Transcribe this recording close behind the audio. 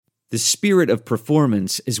The spirit of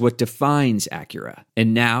performance is what defines Acura,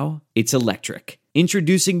 and now it's electric.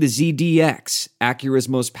 Introducing the ZDX, Acura's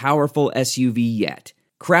most powerful SUV yet.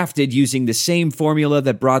 Crafted using the same formula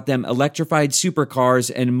that brought them electrified supercars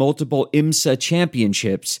and multiple IMSA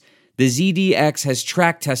championships, the ZDX has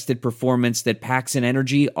track-tested performance that packs an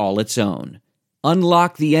energy all its own.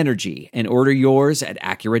 Unlock the energy and order yours at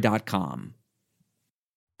Acura.com.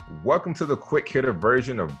 Welcome to the quick hitter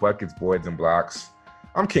version of Buckets, Boards, and Blocks.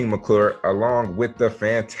 I'm King McClure, along with the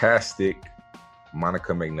fantastic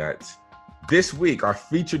Monica McNutt. This week, our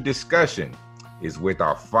featured discussion is with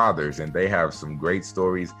our fathers, and they have some great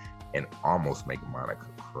stories and almost make Monica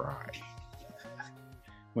cry.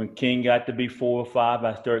 When King got to be 4 or 5,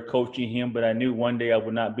 I started coaching him, but I knew one day I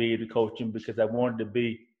would not be able to coach him because I wanted to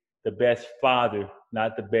be the best father,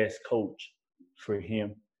 not the best coach for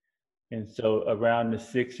him. And so around the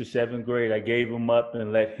 6th or 7th grade, I gave him up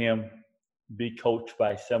and let him be coached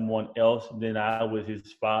by someone else. Then I was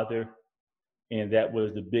his father, and that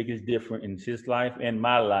was the biggest difference in his life and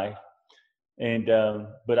my life. And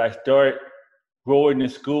but I started growing in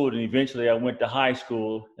school, and eventually I went to high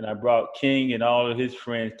school, and I brought King and all of his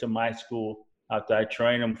friends to my school after I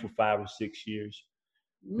trained them for 5 or 6 years.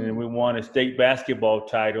 And we won a state basketball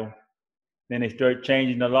title. Then they started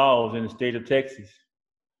changing the laws in the state of Texas.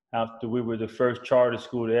 After we were the first charter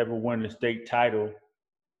school to ever win the state title,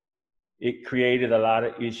 it created a lot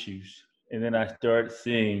of issues. And then I started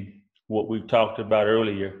seeing what we talked about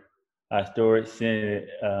earlier. I started seeing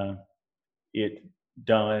it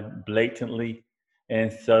done blatantly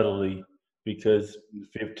and subtly, because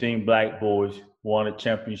 15 black boys won a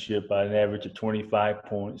championship by an average of 25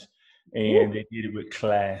 points. And they did it with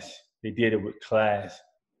class. They did it with class.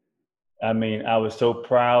 I mean, I was so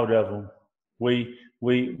proud of them. We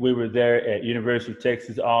were there at University of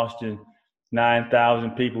Texas, Austin.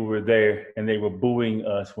 9,000 people were there, and they were booing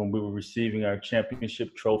us when we were receiving our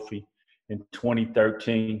championship trophy in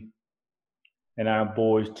 2013. And our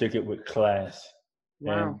boys took it with class.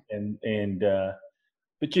 Wow.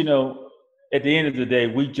 But you know, at the end of the day,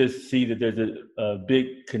 we just see that there's a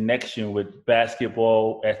big connection with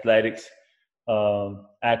basketball, athletics,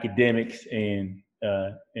 academics, and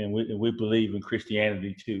we believe in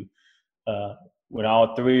Christianity too. When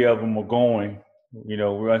all three of them were going, you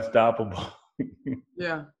know, we're unstoppable.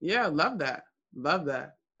 Yeah, love that.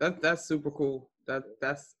 That's super cool.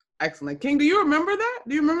 That's excellent. King, do you remember that?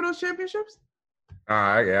 Do you remember those championships?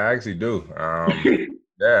 I actually do.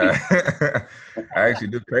 Yeah, I actually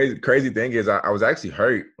do. Crazy thing is, I was actually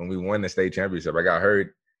hurt when we won the state championship. I got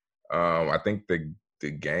hurt. I think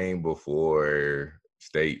the game before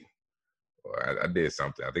state, I did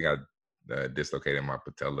something. I think I dislocated my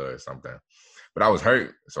patella or something. But I was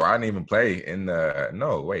hurt, so I didn't even play in the I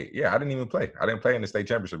didn't even play. I didn't play in the state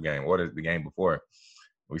championship game or the game before.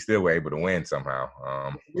 We still were able to win somehow.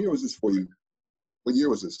 What year was this for you? What year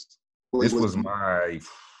was this? This was my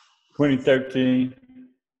 2013.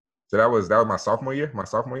 So that was my sophomore year? My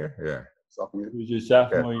sophomore year? Yeah. Sophomore year? It was your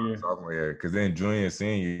sophomore year. Sophomore year. Because then junior and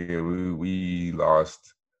senior year, we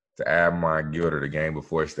lost to Admont Gilder the game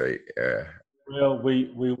before state. Yeah. Well,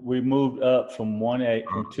 we moved up from 1A,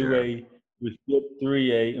 from 2A. We skipped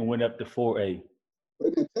 3A and went up to 4A.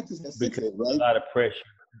 But then Texas has 6A, right? A lot of pressure,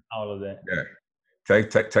 all of that. Yeah.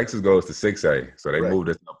 Texas goes to 6A. So they Right. moved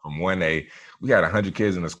us up from 1A. We had 100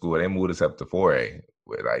 kids in the school. They moved us up to 4A.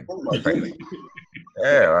 With like, Oh my goodness.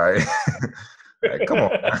 yeah, like come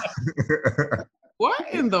on.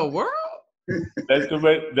 What in the world? That's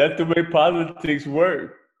the way politics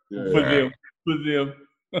work for them.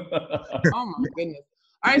 Oh my goodness.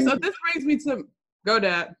 All right, so this brings me to go,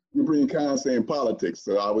 Dad. You're bringing concept in politics,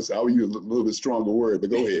 so I would use a little bit stronger word, but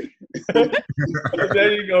go ahead.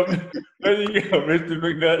 There you go, Mr.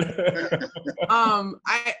 McNutt.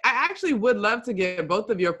 I actually would love to get both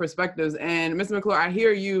of your perspectives. And Mr. McClure, I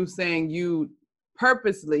hear you saying you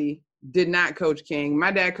purposely did not coach King.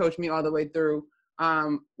 My dad coached me all the way through.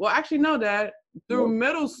 Well, actually, no, Dad, through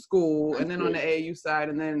middle school and then on the AAU side,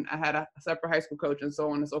 and then I had a separate high school coach and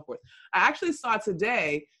so on and so forth. I actually saw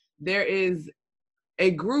today there is a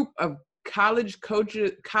group of college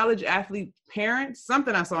coaches, college athlete parents,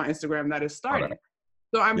 something I saw on Instagram that is starting.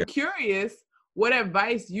 So I'm curious what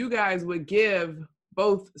advice you guys would give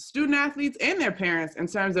both student athletes and their parents in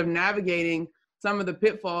terms of navigating some of the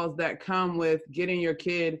pitfalls that come with getting your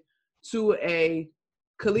kid to a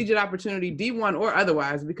collegiate opportunity, D1 or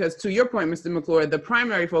otherwise, because to your point, Mr. McClure, the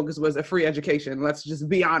primary focus was a free education. Let's just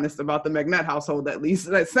be honest about the McNutt household, at least.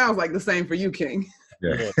 That sounds like the same for you, King.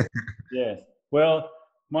 Yes. Well,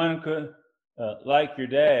 Monica, like your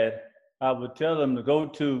dad, I would tell them to go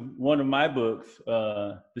to one of my books,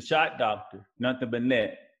 The Shot Doctor, nothing but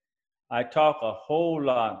net. I talk a whole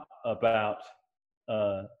lot about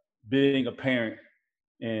being a parent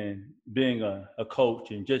and being a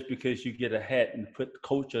coach. And just because you get a hat and put the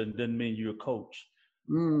coach on doesn't mean you're a coach.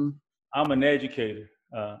 Mm. I'm an educator.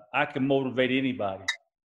 I can motivate anybody,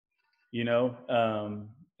 you know,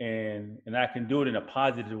 and I can do it in a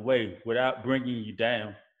positive way without bringing you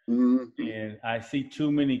down. Mm-hmm. And I see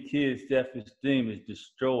too many kids' self-esteem is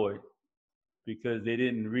destroyed because they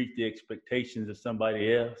didn't reach the expectations of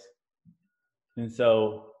somebody else. And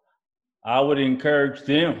so I would encourage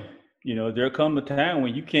them, you know, there'll come a time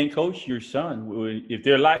when you can't coach your son if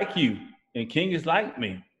they're like you, and King is like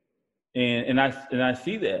me. And I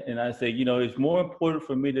see that, and I say, you know, it's more important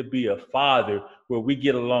for me to be a father where we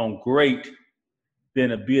get along great than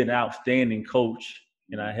to be an outstanding coach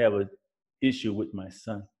and I have an issue with my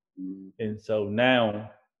son. Mm-hmm. And so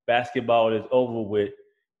now basketball is over with,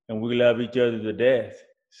 and we love each other to death.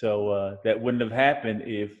 So that wouldn't have happened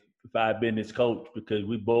if I'd been his coach, because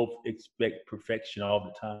we both expect perfection all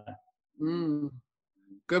the time. Mm.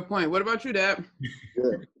 Good point. What about you, Dad?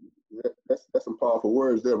 Yeah, that's some powerful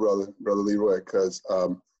words there, brother Leroy. Because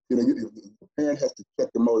you know, the parent has to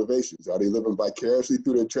check the motivations. Are they living vicariously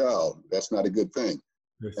through their child? That's not a good thing.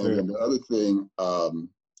 Yes, and then the other thing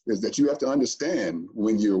is that you have to understand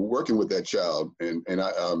when you're working with that child, and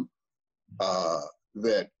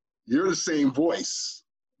that you're the same voice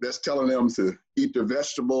that's telling them to eat their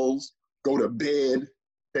vegetables, go to bed,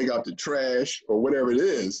 take out the trash, or whatever it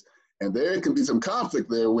is. And there can be some conflict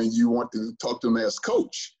there when you want to talk to them as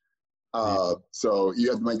coach. So you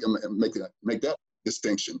have to make that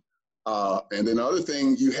distinction. And then the other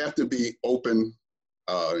thing, you have to be open.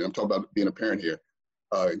 And I'm talking about being a parent here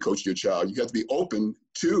and coaching your child. You have to be open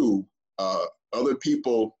to other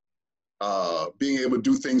people being able to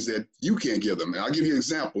do things that you can't give them. And I'll give you an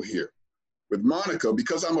example here. With Monica,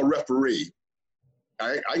 because I'm a referee,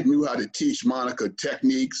 I knew how to teach Monica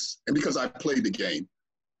techniques. And because I played the game,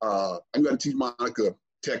 I knew how to teach Monica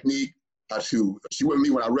technique, she was with me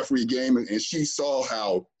when I referee a game, and she saw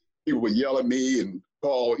how people would yell at me and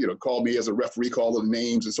call me as a referee, call the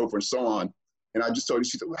names and so forth and so on. And I just told her,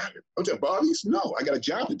 she said, well, don't that bother you? No, I got a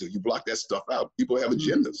job to do. You block that stuff out. People have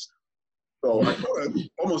agendas. So I told her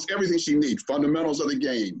almost everything she needs, fundamentals of the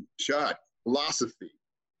game, shot, philosophy,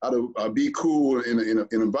 how to be cool in an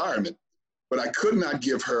environment. But I could not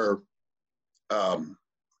give her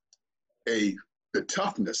the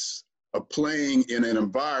toughness of playing in an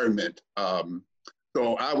environment.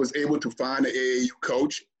 So I was able to find an AAU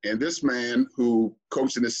coach, and this man who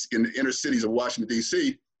coached in the inner cities of Washington,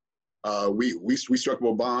 D.C., we struck up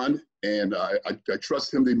a bond, and I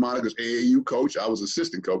trusted him to be Monica's AAU coach. I was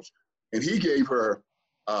assistant coach, and he gave her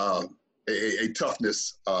a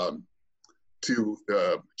toughness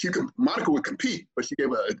Monica would compete, but she gave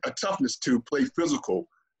her a toughness to play physical,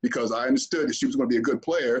 because I understood that she was going to be a good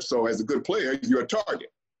player. So as a good player, you're a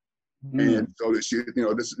target. And so that she,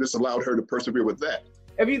 this allowed her to persevere with that.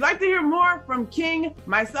 If you'd like to hear more from King,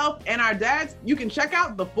 myself, and our dads, you can check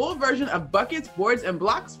out the full version of Buckets, Boards, and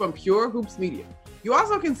Blocks from Pure Hoops Media. You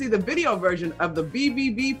also can see the video version of the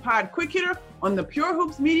BBB Pod Quick Hitter on the Pure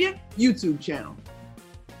Hoops Media YouTube channel.